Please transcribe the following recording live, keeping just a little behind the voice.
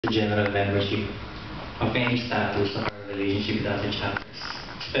general membership of any status of our relationship with other chapters,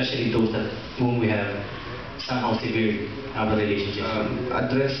 especially those that whom we have somehow severed our relationship.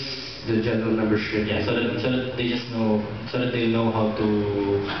 Address the general membership. Yeah, so that they just know, so that they know how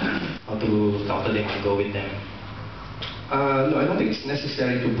to talk to them and go with them. No, I don't think it's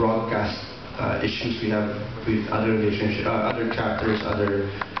necessary to broadcast issues we have with other relationship, other chapters,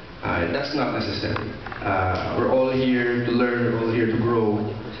 that's not necessary. We're all here to learn, we're all here to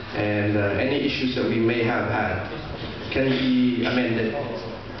grow, and any issues that we may have had can be amended.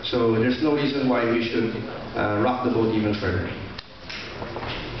 So there's no reason why we should rock the boat even further.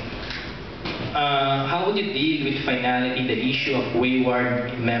 How would you deal with finality the issue of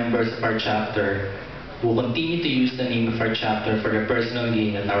wayward members of our chapter who continue to use the name of our chapter for their personal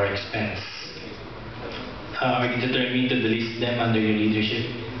gain at our expense? Are you determined to delist them under your leadership?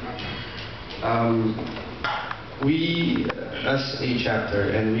 We as a chapter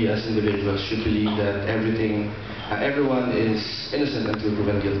and we as individuals should believe that everyone is innocent until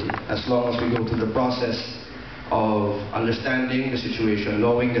proven guilty. As long as we go through the process of understanding the situation,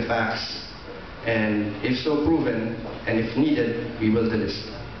 knowing the facts, and if so proven, and if needed, we will delist.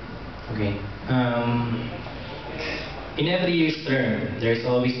 Okay. In every year's term, there's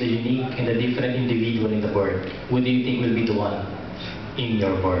always the unique and the different individual in the board. Who do you think will be the one in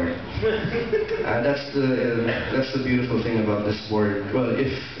your board? That's the beautiful thing about this board. Well,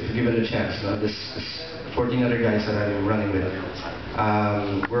 if given a chance, this 14 other guys that I'm running with,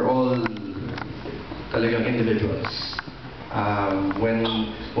 we're all talagang individuals.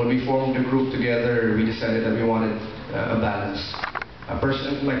 When we formed the group together, we decided that we wanted a balance.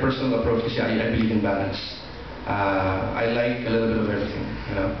 My personal approach is I believe in balance. I like a little bit of everything.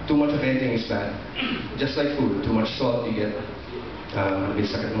 Too much of anything is bad. Just like food, too much salt you get.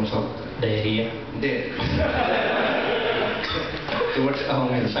 Sakit ng salt. Diarrhea? Hindi. Too much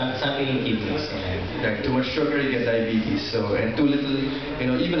something in kidneys. Like, too much sugar, you get diabetes. So, and too little,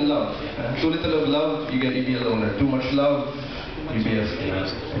 even love. Too little of love, you be a loner. Too much love, you be a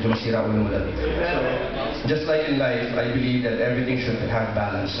masira ulo mo lang. Just like in life, I believe that everything should have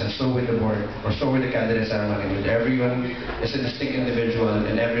balance, and so with the board, or so with the candidates I'm running with. Everyone is a distinct individual,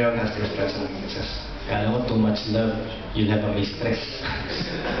 and everyone has their strengths and weaknesses. Kala ko too much love, you'll have a mistress.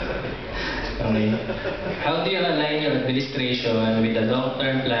 Okay. How do you align your administration with the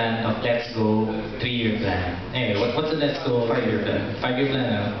long-term plan of Let's Go 3-year plan? Anyway, what's the Let's Go 5-year plan? 5-year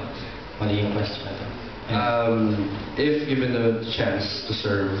plan, Mali yung question na to. If given the chance to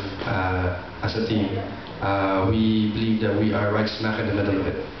serve as a team, we believe that we are right smack in the middle of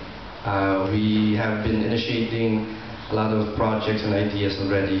it. We have been initiating a lot of projects and ideas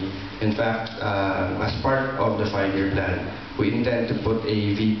already. In fact, as part of the 5-year plan, we intend to put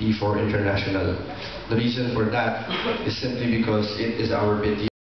a VP for international. The reason for that is simply because it is our bid.